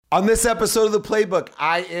On this episode of The Playbook,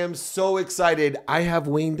 I am so excited. I have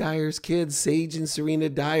Wayne Dyer's kids, Saje and Serena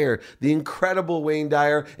Dyer, the incredible Wayne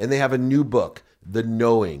Dyer, and they have a new book, The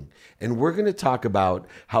Knowing. And we're going to talk about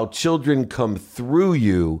how children come through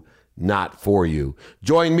you, not for you.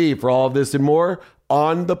 Join me for all of this and more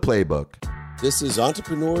on The Playbook. This is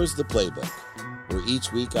Entrepreneurs, The Playbook, where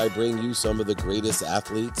each week I bring you some of the greatest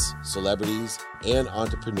athletes, celebrities, and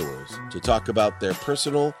entrepreneurs to talk about their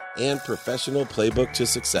personal and professional playbook to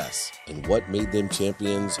success and what made them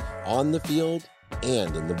champions on the field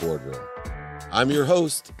and in the boardroom. I'm your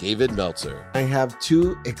host, David Meltzer. I have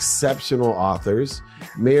two exceptional authors,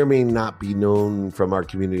 may or may not be known from our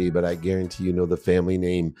community, but I guarantee you know the family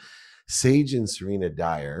name. Saje and Serena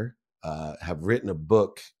Dyer have written a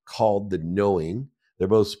book called The Knowing. They're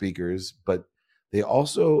both speakers, but they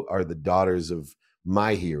also are the daughters of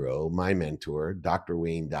my hero, my mentor, Dr.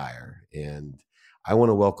 Wayne Dyer. And I want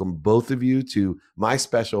to welcome both of you to my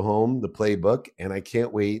special home, The Playbook. And I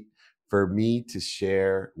can't wait for me to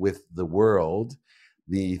share with the world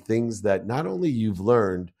the things that not only you've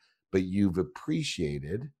learned, but you've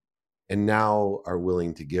appreciated and now are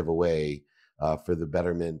willing to give away for the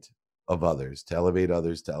betterment of others, to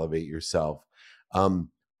elevate yourself.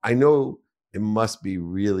 I know it must be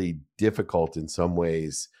really difficult in some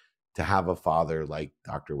ways to have a father like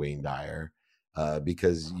Dr. Wayne Dyer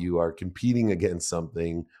because you are competing against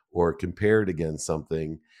something or compared against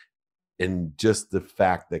something. And just the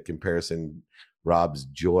fact that comparison robs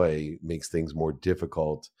joy makes things more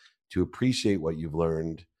difficult to appreciate what you've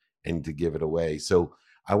learned and to give it away. So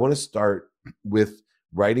I want to start with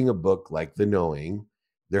writing a book like The Knowing.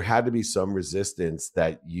 There had to be some resistance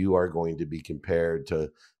that you are going to be compared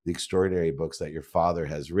to the extraordinary books that your father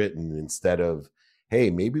has written instead of, hey,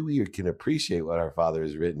 maybe we can appreciate what our father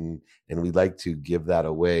has written and we'd like to give that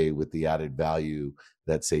away with the added value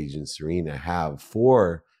that Saje and Serena have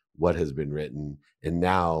for what has been written and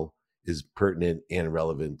now is pertinent and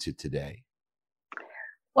relevant to today.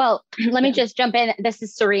 Well, let me just jump in. This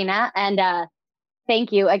is Serena, and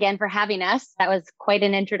thank you again for having us. That was quite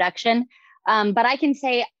an introduction. But I can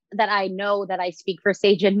say that I know that I speak for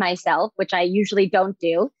Saje and myself, which I usually don't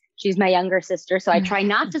do. She's my younger sister, so I try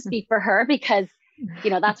not to speak for her because, you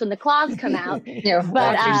know, that's when the claws come out. But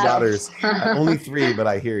three daughters, only three, but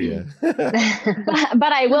I hear you.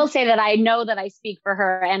 but I will say that I know that I speak for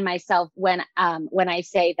her and myself when I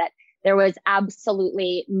say that there was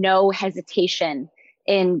absolutely no hesitation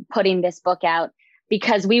in putting this book out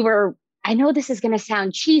because I know this is going to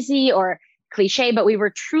sound cheesy or cliche, but we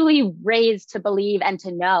were truly raised to believe and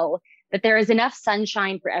to know that there is enough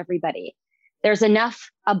sunshine for everybody. There's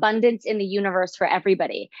enough abundance in the universe for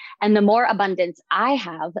everybody. And the more abundance I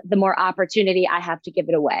have, the more opportunity I have to give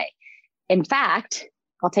it away. In fact,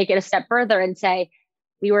 I'll take it a step further and say,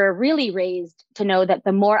 we were really raised to know that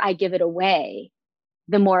the more I give it away,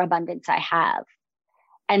 the more abundance I have.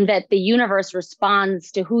 And that the universe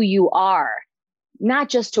responds to who you are, not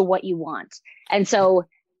just to what you want. And so,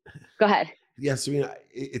 go ahead. Yes, Serena,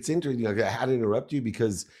 it's interesting. I had to interrupt you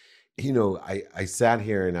because, you know, I sat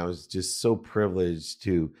here and I was just so privileged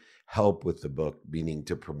to help with the book, meaning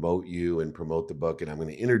to promote you and promote the book. And I'm going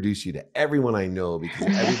to introduce you to everyone I know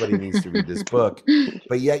because everybody needs to read this book.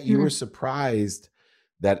 But yet you were surprised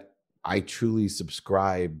that I truly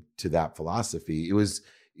subscribed to that philosophy. It was,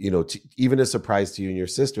 you know, even a surprise to you and your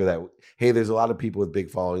sister that, hey, there's a lot of people with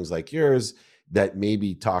big followings like yours that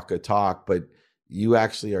maybe talk a talk, but you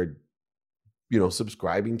actually are, you know,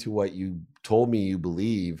 subscribing to what you told me you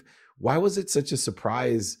believe. Why was it such a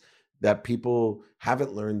surprise that people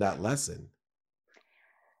haven't learned that lesson?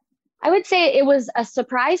 I would say it was a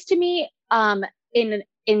surprise to me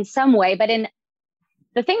in some way, but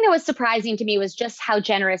the thing that was surprising to me was just how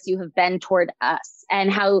generous you have been toward us and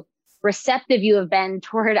how receptive you have been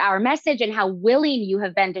toward our message and how willing you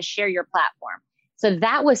have been to share your platform. So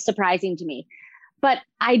that was surprising to me. But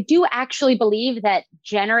I do actually believe that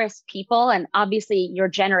generous people, and obviously you're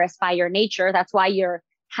generous by your nature, that's why you're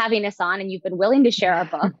having us on and you've been willing to share our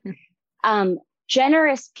book.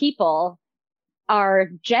 Generous people are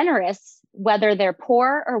generous whether they're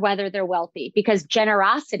poor or whether they're wealthy, because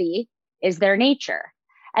generosity is their nature.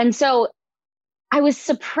 And so I was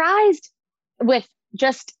surprised with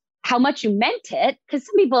just how much you meant it, because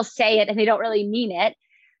some people say it and they don't really mean it.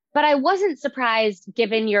 But I wasn't surprised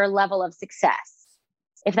given your level of success,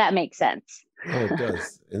 if that makes sense. Oh, it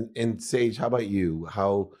does. And Saje, how about you?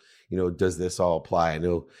 How, you know, does this all apply? I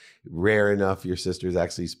know rare enough your sister's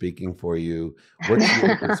actually speaking for you. What's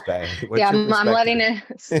your perspective? I'm letting it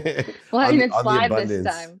slide this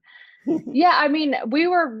time. Yeah, I mean, we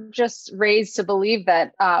were just raised to believe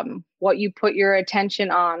that what you put your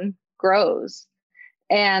attention on grows.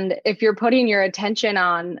 And if you're putting your attention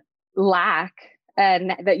on lack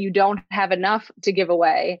and that you don't have enough to give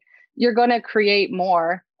away, you're going to create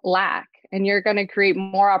more lack, and you're going to create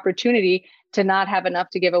more opportunity to not have enough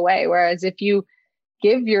to give away. Whereas if you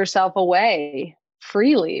give yourself away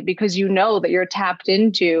freely because you know that you're tapped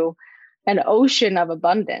into an ocean of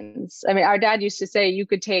abundance. I mean, our dad used to say you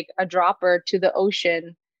could take a dropper to the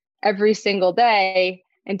ocean every single day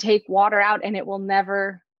and take water out and it will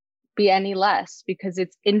never be any less because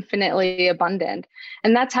it's infinitely abundant.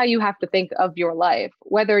 And that's how you have to think of your life,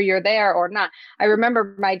 whether you're there or not. I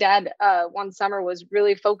remember my dad one summer was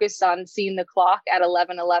really focused on seeing the clock at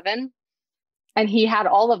 11:11. And he had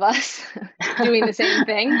all of us doing the same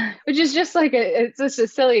thing, which is just like it's just a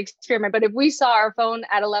silly experiment. But if we saw our phone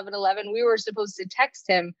at 11:11, we were supposed to text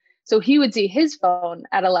him so he would see his phone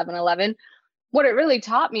at 11:11. What it really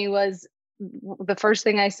taught me was the first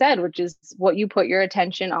thing I said, which is what you put your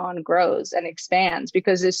attention on grows and expands.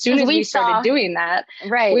 Because as soon as we started doing that,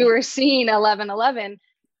 right, we were seeing 11:11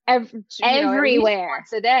 everywhere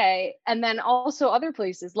once a day, and then also other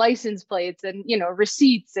places, license plates and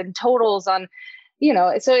receipts and totals on,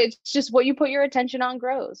 so it's just what you put your attention on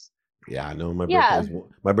grows. Yeah, I know my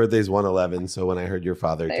birthday's 1/11, so when I heard your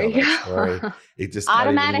father tell that story, it just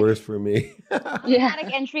got even worse for me.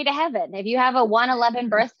 Automatic entry to heaven. If you have a 1/11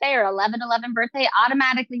 birthday or 11/11 birthday,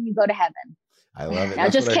 automatically you go to heaven. I love it. No,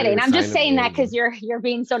 just kidding. I'm just saying that because you're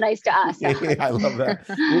being so nice to us. I love that.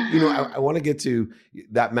 Well, I want to get to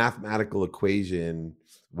that mathematical equation,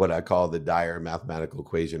 what I call the Dyer mathematical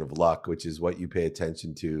equation of luck, which is what you pay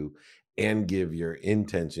attention to and give your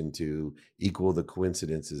intention to equal the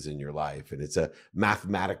coincidences in your life. And it's a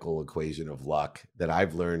mathematical equation of luck that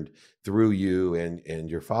I've learned through you and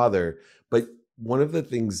your father. But one of the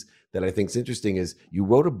things that I think is interesting is you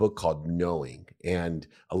wrote a book called Knowing, and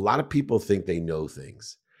a lot of people think they know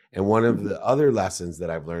things. And one of the other lessons that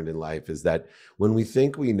I've learned in life is that when we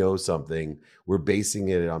think we know something, we're basing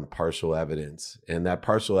it on partial evidence. And that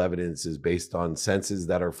partial evidence is based on senses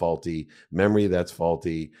that are faulty, memory that's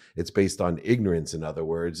faulty. It's based on ignorance, in other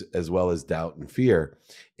words, as well as doubt and fear.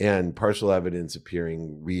 And partial evidence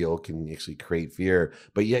appearing real can actually create fear.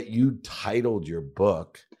 But yet you titled your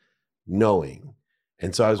book Knowing.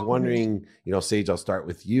 And so I was wondering, Sage, I'll start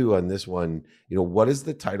with you on this one. What does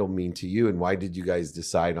the title mean to you, and why did you guys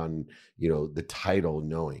decide on, the title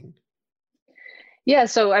Knowing? Yeah.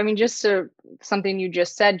 So, I mean, something you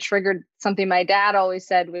just said triggered something my dad always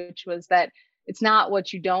said, which was that it's not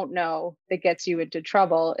what you don't know that gets you into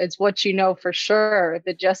trouble. It's what you know for sure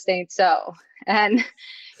that just ain't so. And,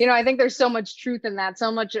 I think there's so much truth in that.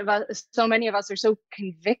 So many of us are so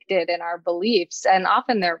convicted in our beliefs, and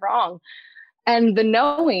often they're wrong. And the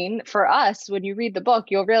knowing for us, when you read the book,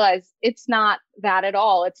 you'll realize it's not that at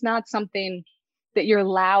all. It's not something that you're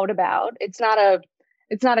loud about. It's not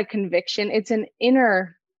a conviction. It's an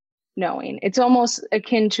inner knowing. It's almost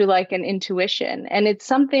akin to like an intuition. And it's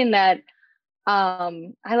something that I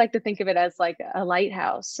like to think of it as like a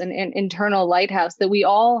lighthouse, an internal lighthouse that we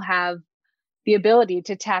all have the ability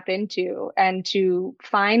to tap into and to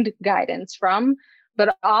find guidance from.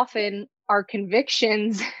 But often our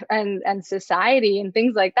convictions and society and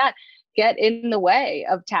things like that get in the way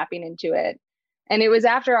of tapping into it. And it was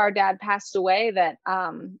after our dad passed away that,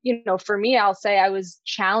 for me, I'll say I was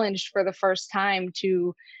challenged for the first time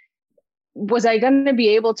was I going to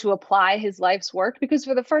be able to apply his life's work? Because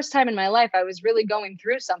for the first time in my life, I was really going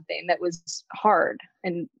through something that was hard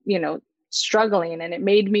and, struggling, and it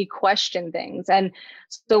made me question things. And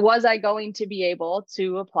so was I going to be able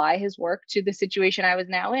to apply his work to the situation I was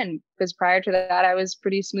now in? Because prior to that, I was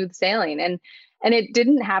pretty smooth sailing, and it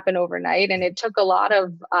didn't happen overnight. And it took a lot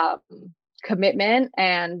of commitment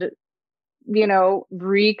and,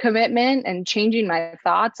 recommitment and changing my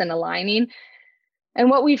thoughts and aligning. And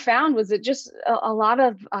what we found was that just a lot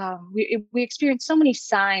of, we experienced so many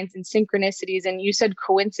signs and synchronicities. And you said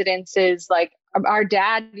coincidences, like our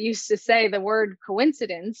dad used to say the word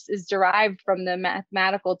coincidence is derived from the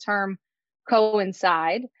mathematical term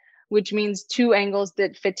coincide, which means two angles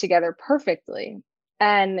that fit together perfectly.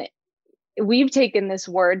 And we've taken this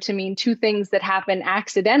word to mean two things that happen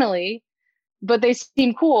accidentally, but they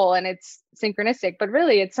seem cool and it's synchronistic, but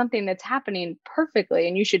really it's something that's happening perfectly,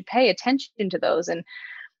 and you should pay attention to those. And,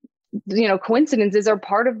 coincidences are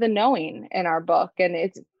part of the knowing in our book. And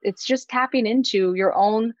it's just tapping into your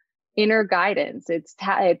own inner guidance.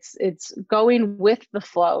 It's going with the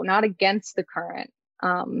flow, not against the current.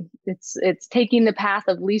 It's taking the path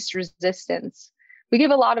of least resistance. We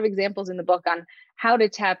give a lot of examples in the book on how to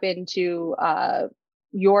tap into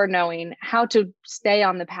your knowing, how to stay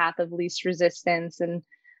on the path of least resistance, and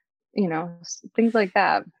things like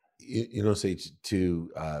that. say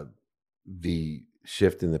to the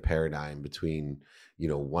shift in the paradigm between,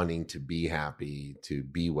 wanting to be happy, to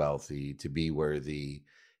be wealthy, to be worthy,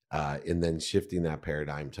 and then shifting that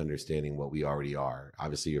paradigm to understanding what we already are.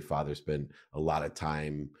 Obviously, your father spent a lot of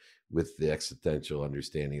time with the existential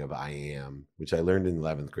understanding of I am, which I learned in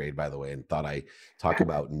 11th grade, by the way, and thought I talk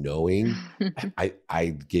about knowing. I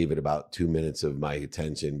gave it about 2 minutes of my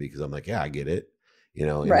attention because I'm like, yeah, I get it. And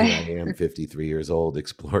here I Right. am 53 years old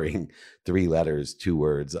exploring 3 letters, 2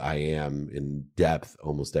 words, I am, in depth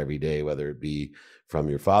almost every day, whether it be from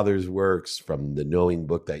your father's works, from the knowing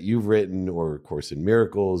book that you've written, or Course in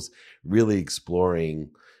Miracles, really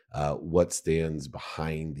exploring what stands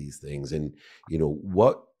behind these things. And,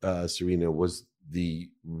 what, Serena, was the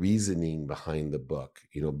reasoning behind the book,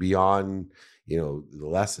 beyond, the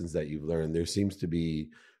lessons that you've learned? There seems to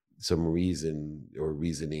be some reason or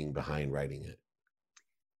reasoning behind writing it.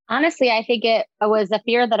 Honestly, I think it was a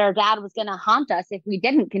fear that our dad was going to haunt us if we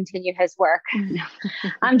didn't continue his work.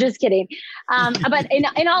 I'm just kidding. But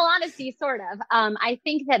in all honesty, sort of. I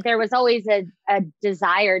think that there was always a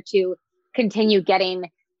desire to continue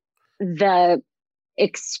getting the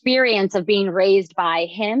experience of being raised by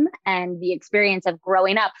him and the experience of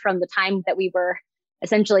growing up from the time that we were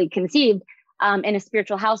essentially conceived in a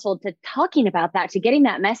spiritual household, to talking about that, to getting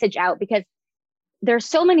that message out, because there's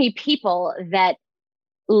so many people that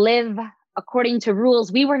live according to rules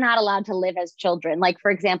we were not allowed to live as children. Like, for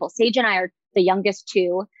example, Sage and I are the youngest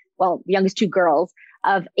two girls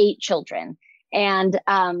of 8 children. And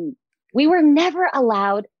we were never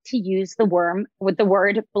allowed to use the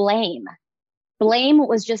word blame. Blame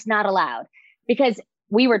was just not allowed, because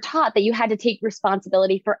we were taught that you had to take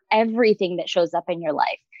responsibility for everything that shows up in your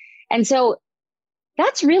life. And so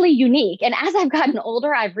that's really unique. And as I've gotten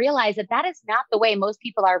older, I've realized that that is not the way most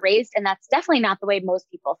people are raised. And that's definitely not the way most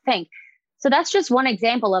people think. So that's just one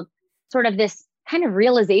example of sort of this kind of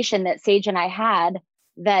realization that Sage and I had,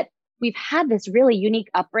 that we've had this really unique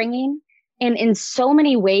upbringing. And in so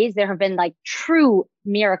many ways, there have been like true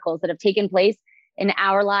miracles that have taken place in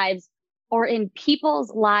our lives or in people's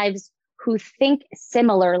lives who think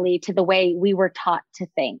similarly to the way we were taught to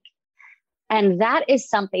think. And that is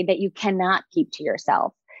something that you cannot keep to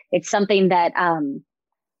yourself. It's something that,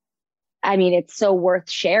 it's so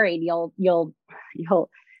worth sharing. You'll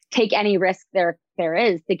take any risk there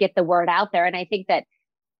is to get the word out there. And I think that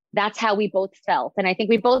that's how we both felt. And I think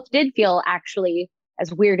we both did feel, actually,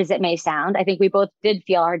 as weird as it may sound, I think we both did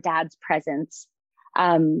feel our dad's presence.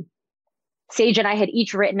 Sage and I had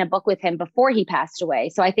each written a book with him before he passed away.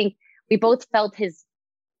 So I think we both felt his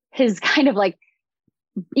kind of like,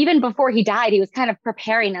 even before he died, he was kind of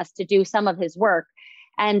preparing us to do some of his work.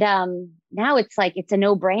 And now it's like, it's a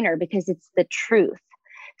no-brainer because it's the truth.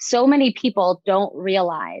 So many people don't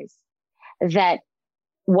realize that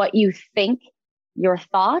what you think, your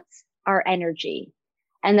thoughts, are energy,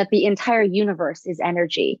 and that the entire universe is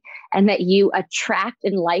energy, and that you attract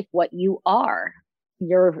in life what you are.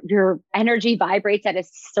 Your energy vibrates at a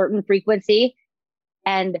certain frequency,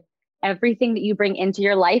 and everything that you bring into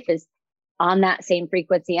your life is on that same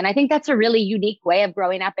frequency. And I think that's a really unique way of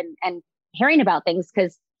growing up and hearing about things,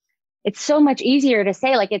 because it's so much easier to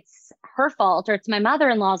say, like, it's her fault, or it's my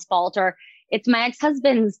mother-in-law's fault, or it's my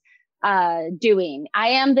ex-husband's doing. I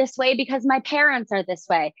am this way because my parents are this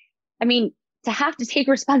way. I mean, to have to take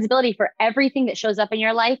responsibility for everything that shows up in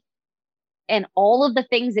your life and all of the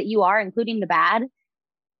things that you are, including the bad,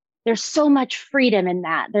 there's so much freedom in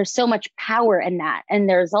that. There's so much power in that. And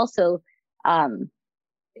there's also,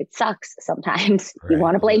 it sucks sometimes. Right. You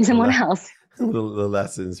want to blame someone else. The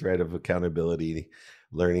lessons, right, of accountability,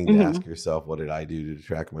 learning to ask yourself, what did I do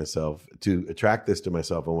to attract this to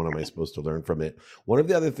myself, and what am I supposed to learn from it? One of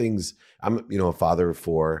the other things, I'm, a father of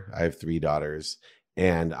 4. I have 3 daughters,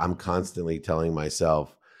 and I'm constantly telling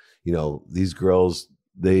myself, these girls,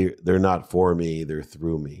 they're not for me, they're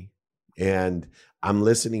through me. And I'm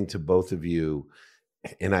listening to both of you,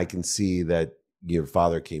 and I can see that your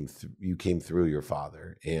father you came through your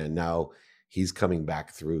father, and now he's coming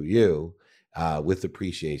back through you with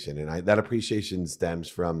appreciation. And that appreciation stems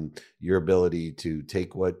from your ability to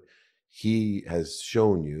take what he has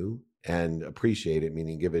shown you and appreciate it,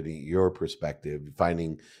 meaning give it your perspective,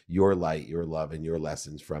 finding your light, your love, and your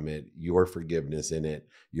lessons from it, your forgiveness in it,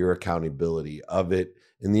 your accountability of it,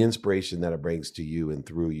 and the inspiration that it brings to you and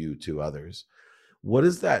through you to others. What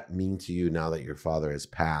does that mean to you now that your father has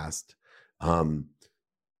passed?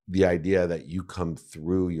 The idea that you come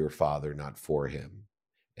through your father, not for him.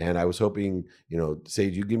 And I was hoping,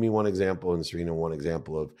 Sage, you give me one example, and Serena, one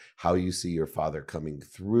example of how you see your father coming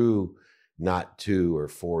through, not to or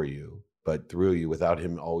for you, but through you, without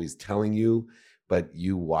him always telling you, but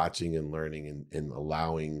you watching and learning and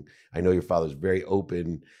allowing. I know your father's very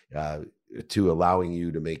open to allowing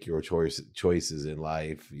you to make your choices in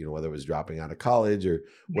life, you know, whether it was dropping out of college or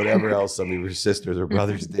whatever else some of your sisters or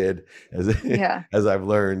brothers did, as I've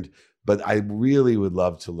learned. But I really would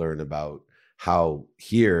love to learn about how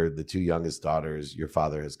here, the two youngest daughters, your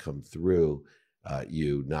father has come through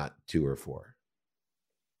you, not 2 or 4.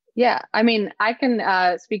 Yeah, I mean, I can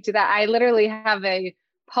speak to that. I literally have a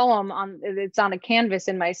poem it's on a canvas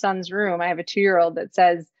in my son's room. I have a 2-year-old that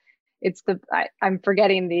says, I'm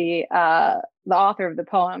forgetting the author of the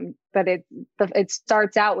poem, but it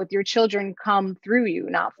starts out with, your children come through you,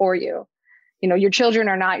 not for you. You know, your children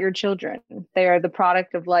are not your children. They are the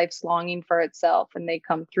product of life's longing for itself, and they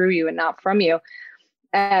come through you and not from you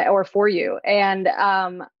or for you. And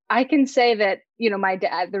I can say that, you know, my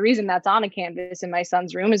dad, the reason that's on a canvas in my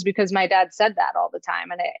son's room is because my dad said that all the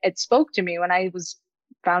time. And it spoke to me when I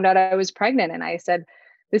found out I was pregnant. And I said,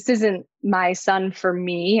 this isn't my son for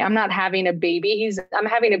me. I'm not having a baby. I'm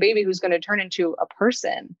having a baby who's going to turn into a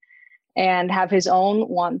person and have his own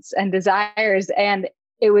wants and desires. And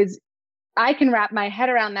I can wrap my head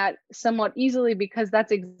around that somewhat easily because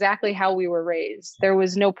that's exactly how we were raised. There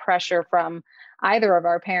was no pressure from either of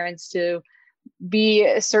our parents to be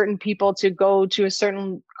certain people, to go to a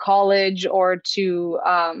certain college, or to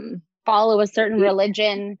follow a certain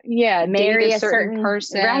religion. Yeah, marry a certain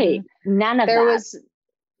person. Right. None of that.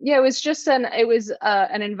 It was just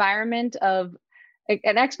an environment of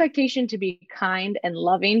an expectation to be kind and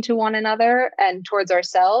loving to one another and towards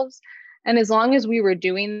ourselves. And as long as we were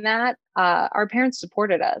doing that, our parents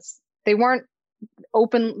supported us. They weren't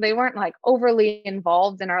like overly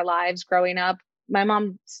involved in our lives growing up. My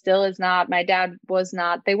mom still is not. My dad was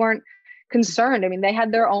not. They weren't concerned. I mean, they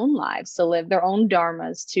had their own lives to live, their own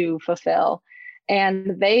dharmas to fulfill.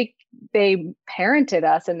 And they parented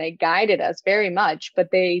us and they guided us very much, but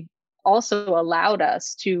they also allowed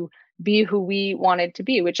us to be who we wanted to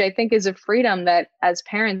be, which I think is a freedom that as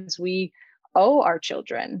parents, we owe our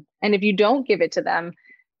children. And if you don't give it to them,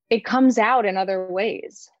 it comes out in other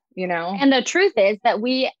ways, you know? And the truth is that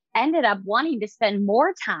we ended up wanting to spend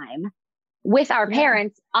more time with our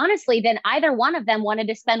parents, honestly, than either one of them wanted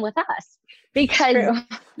to spend with us, because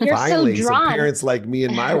you're Finally, so drawn. Some parents like me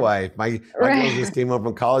and my wife, my girls just came home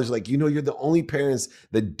from college. Like, you know, you're the only parents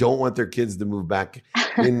that don't want their kids to move back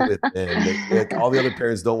in with them. Like, all the other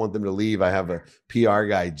parents don't want them to leave. I have a PR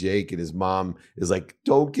guy, Jake, and his mom is like,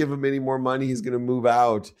 don't give him any more money. He's going to move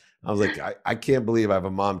out. I was like, I can't believe I have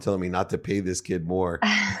a mom telling me not to pay this kid more.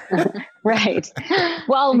 Right.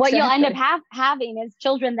 Well, what you'll end up having is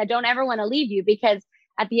children that don't ever want to leave you, because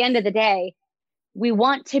at the end of the day, we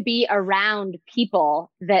want to be around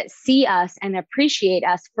people that see us and appreciate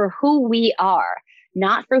us for who we are,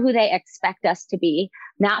 not for who they expect us to be,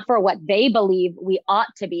 not for what they believe we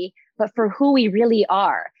ought to be, but for who we really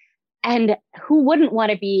are. And who wouldn't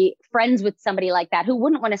want to be friends with somebody like that? Who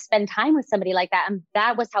wouldn't want to spend time with somebody like that? And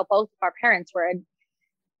that was how both of our parents were.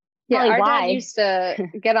 Yeah, our dad used to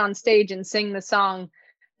get on stage and sing the song,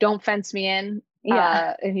 "Don't Fence Me In."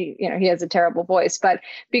 Yeah, and he has a terrible voice, but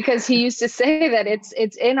because he used to say that it's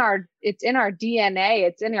in our DNA,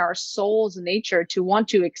 it's in our soul's nature to want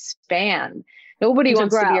to expand. Nobody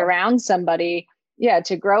wants to be around somebody,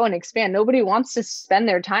 to grow and expand. Nobody wants to spend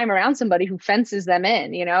their time around somebody who fences them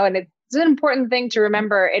in, and it's an important thing to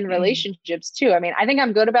remember in relationships too. I mean, I think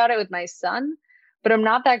I'm good about it with my son, but I'm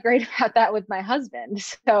not that great about that with my husband.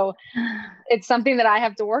 So it's something that I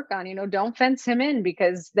have to work on, don't fence him in,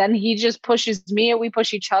 because then he just pushes me and we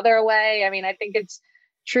push each other away. I mean, I think it's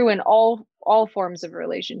true in all forms of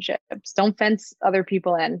relationships. Don't fence other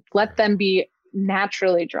people in. Let them be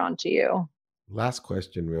naturally drawn to you. Last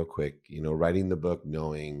question real quick, writing the book,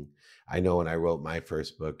 knowing, I know when I wrote my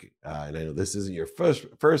first book, and I know this isn't your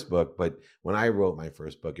first book, but when I wrote my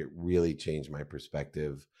first book, it really changed my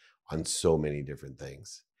perspective on so many different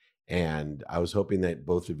things. And I was hoping that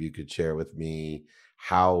both of you could share with me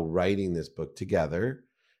how writing this book together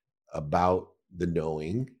about the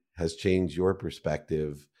knowing has changed your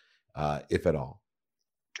perspective, if at all.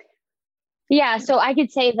 Yeah, so I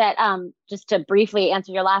could say that just to briefly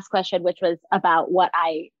answer your last question, which was about what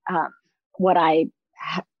I'm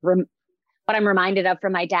reminded of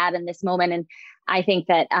from my dad in this moment, and I think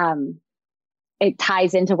that it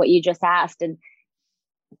ties into what you just asked. And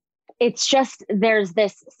it's just, there's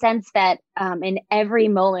this sense that in every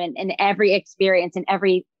moment, in every experience, in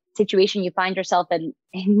every situation you find yourself in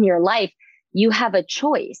your life, you have a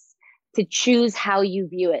choice to choose how you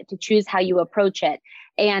view it, to choose how you approach it.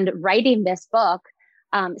 And writing this book,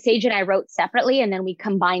 Sage and I wrote separately, and then we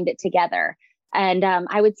combined it together. And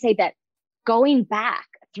I would say that going back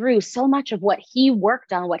through so much of what he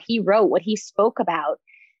worked on, what he wrote, what he spoke about,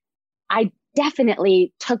 I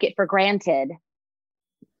definitely took it for granted.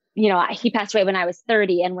 You know, he passed away when I was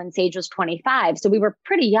 30 and when Sage was 25. So we were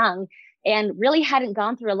pretty young and really hadn't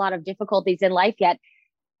gone through a lot of difficulties in life yet.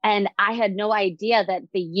 And I had no idea that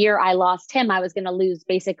the year I lost him, I was going to lose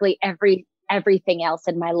basically everything else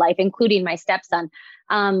in my life, including my stepson.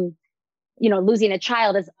 You know, losing a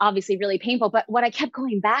child is obviously really painful. But what I kept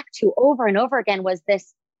going back to over and over again was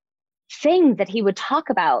this thing that he would talk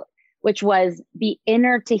about, which was the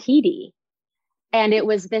inner Tahiti. And it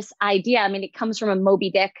was this idea. I mean, it comes from a Moby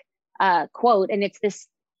Dick quote, and it's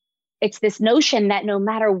this notion that no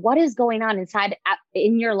matter what is going on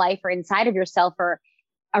in your life or inside of yourself or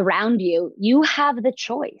around you, you have the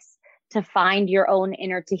choice to find your own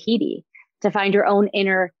inner Tahiti, to find your own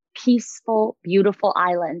inner peaceful, beautiful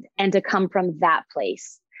island, and to come from that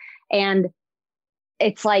place. And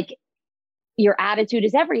it's like your attitude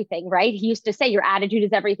is everything, right? He used to say your attitude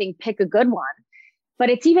is everything, pick a good one. But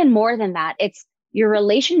it's even more than that. It's your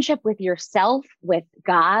relationship with yourself, with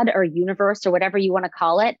God or universe or whatever you want to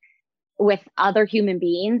call it, with other human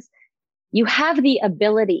beings. You have the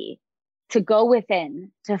ability to go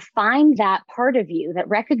within, to find that part of you that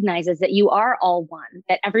recognizes that you are all one,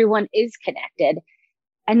 that everyone is connected,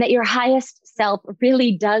 and that your highest self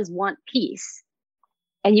really does want peace.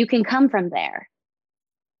 And you can come from there,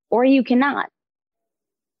 or you cannot.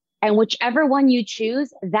 And whichever one you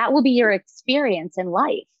choose, that will be your experience in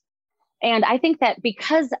life. And I think that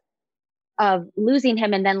because of losing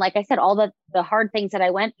him, and then, like I said, all the hard things that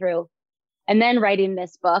I went through, and then writing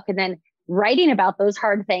this book, and then writing about those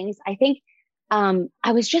hard things, I think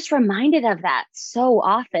I was just reminded of that so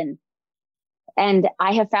often. And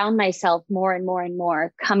I have found myself more and more and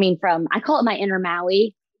more coming from, I call it my inner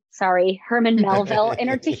Maui. Sorry, Herman Melville.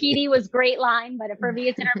 Inner Tahiti was great line, but for me,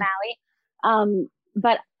 it's inner Maui.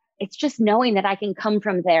 But it's just knowing that I can come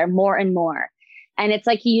from there more and more. And it's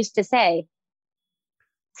like he used to say,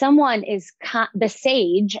 someone is the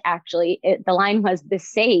sage, actually, the line was, the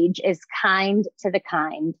sage is kind to the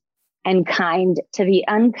kind and kind to the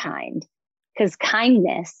unkind, because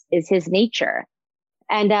kindness is his nature.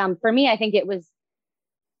 And for me, I think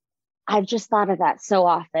I've just thought of that so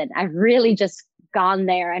often. I've really just gone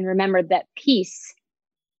there and remembered that peace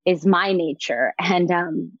is my nature. And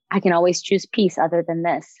I can always choose peace other than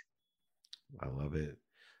this. I love it.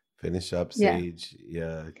 Finish up, Sage.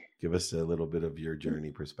 Yeah. Give us a little bit of your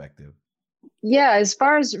journey perspective. Yeah. As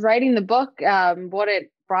far as writing the book, what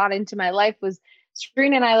it brought into my life was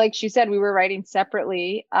Serena and I, like she said, we were writing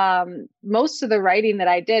separately. Most of the writing that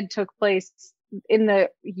I did took place in the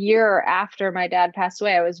year after my dad passed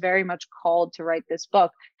away. I was very much called to write this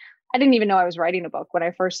book. I didn't even know I was writing a book when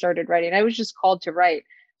I first started writing. I was just called to write.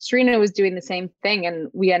 Serena was doing the same thing, and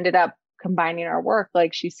we ended up combining our work,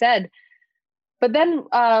 like she said. But then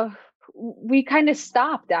we kind of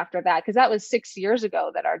stopped after that, because that was 6 years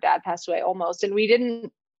ago that our dad passed away almost, and we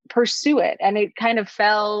didn't pursue it. And it kind of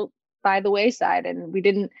fell by the wayside, and we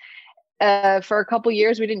didn't, for a couple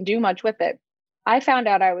years, we didn't do much with it. I found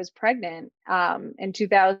out I was pregnant in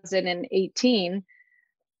 2018.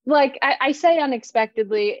 Like I say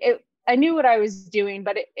unexpectedly, I knew what I was doing,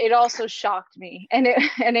 but it also shocked me, and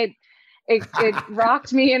it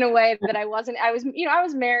rocked me in a way that I was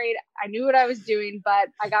married. I knew what I was doing, but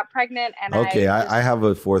I got pregnant, and I have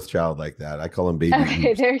a fourth child like that. I call him Baby Okay,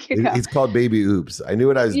 Oops. there you go. He's called Baby Oops. I knew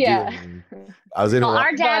what I was doing. I was in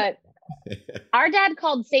Our dad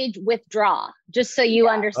called Sage Withdraw, just so you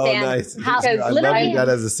understand. Oh, nice. How, I love your dad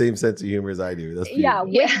has the same sense of humor as I do. That's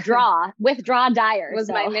beautiful. Withdraw Dyer was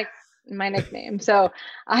my nickname. So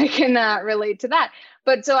I can relate to that.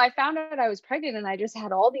 But so I found out I was pregnant, and I just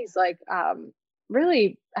had all these I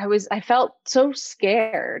felt so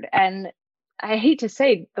scared, and I hate to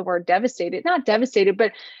say the word devastated, not devastated,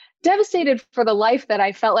 but devastated for the life that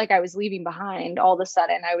I felt like I was leaving behind. All of a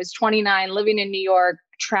sudden, I was 29, living in New York,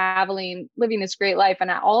 traveling, living this great life.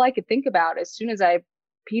 And all I could think about as soon as I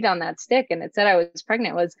peed on that stick and it said I was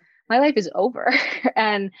pregnant was, my life is over.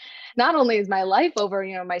 And not only is my life over,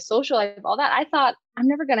 my social life, all that, I thought I'm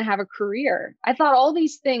never going to have a career. I thought all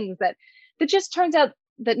these things that just turns out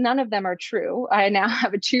that none of them are true. I now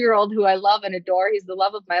have a 2-year-old who I love and adore. He's the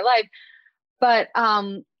love of my life. But,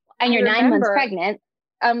 and you're 9 months pregnant.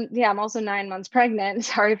 Yeah, I'm also 9 months pregnant.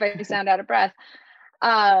 Sorry if I sound out of breath.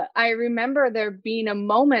 I remember there being a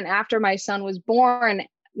moment after my son was born,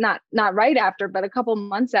 not right after, but a couple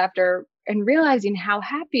months after, and realizing how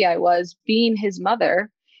happy I was being his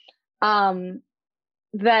mother,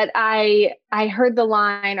 that I heard the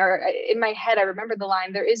line, or in my head, I remember the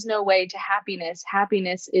line, there is no way to happiness.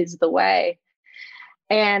 Happiness is the way.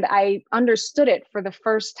 And I understood it for the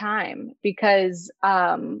first time because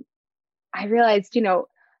I realized,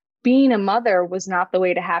 being a mother was not the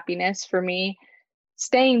way to happiness for me.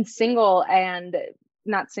 Staying single and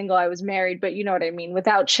not single, I was married, but you know what I mean,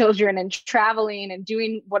 without children and traveling and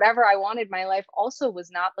doing whatever I wanted in my life also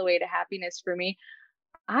was not the way to happiness for me.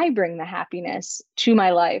 I bring the happiness to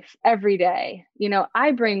my life every day.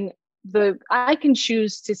 I can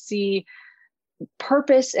choose to see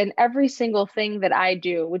purpose in every single thing that I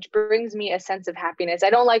do, which brings me a sense of happiness. I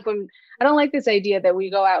don't like this idea that we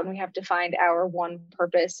go out and we have to find our one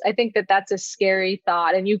purpose. I think that that's a scary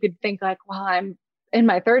thought. And you could think like, well, I'm in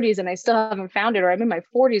my 30s and I still haven't found it, or I'm in my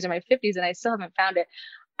 40s or my 50s and I still haven't found it.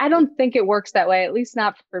 I don't think it works that way, at least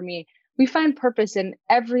not for me. We find purpose in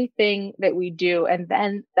everything that we do, and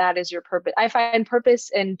then that is your purpose. I find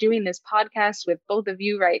purpose in doing this podcast with both of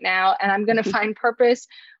you right now, and I'm going to find purpose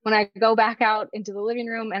when I go back out into the living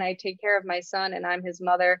room and I take care of my son and I'm his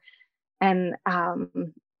mother. And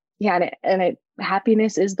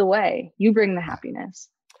happiness is the way. You bring the happiness.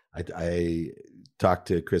 I talked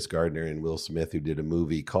to Chris Gardner and Will Smith, who did a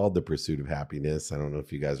movie called The Pursuit of Happiness. I don't know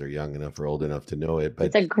if you guys are young enough or old enough to know it, but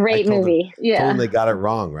it's a great movie. Told them they got it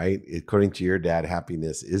wrong, right? According to your dad,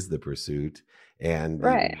 happiness is the pursuit. And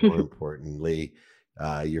right. More importantly,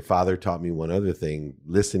 your father taught me one other thing,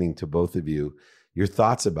 listening to both of you. Your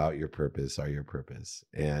thoughts about your purpose are your purpose.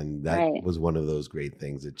 And that was one of those great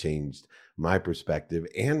things that changed my perspective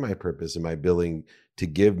and my purpose and my ability to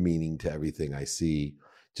give meaning to everything I see,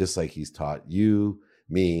 just like he's taught you,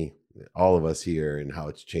 me, all of us here, and how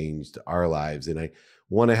it's changed our lives. And I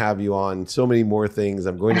want to have you on so many more things.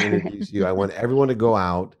 I'm going to introduce you. I want everyone to go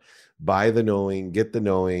out, buy The Knowing, get The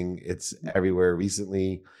Knowing. It's everywhere,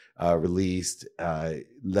 recently released.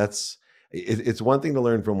 It's one thing to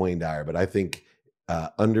learn from Wayne Dyer, but I think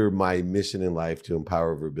under my mission in life to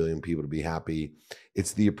empower over 1 billion people to be happy,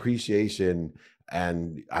 it's the appreciation.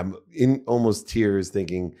 And I'm in almost tears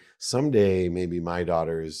thinking someday maybe my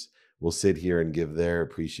daughters will sit here and give their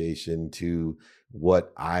appreciation to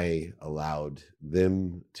what I allowed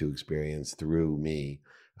them to experience through me.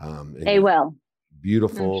 They will.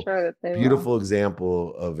 Beautiful, will.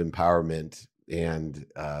 Example of empowerment and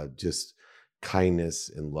just kindness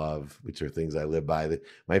and love, which are things I live by.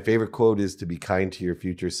 My favorite quote is to be kind to your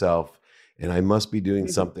future self. And I must be doing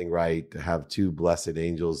something right to have two blessed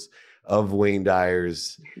angels of Wayne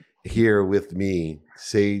Dyer's here with me,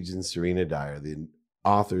 Saje and Serena Dyer, the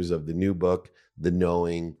authors of the new book, The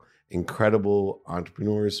Knowing, incredible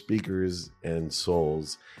entrepreneurs, speakers, and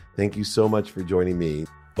souls. Thank you so much for joining me.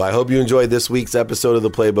 Well, I hope you enjoyed this week's episode of The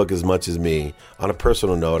Playbook as much as me. On a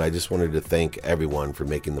personal note, I just wanted to thank everyone for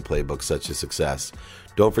making The Playbook such a success.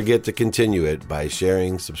 Don't forget to continue it by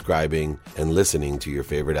sharing, subscribing, and listening to your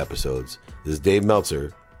favorite episodes. This is Dave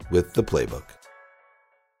Meltzer with The Playbook.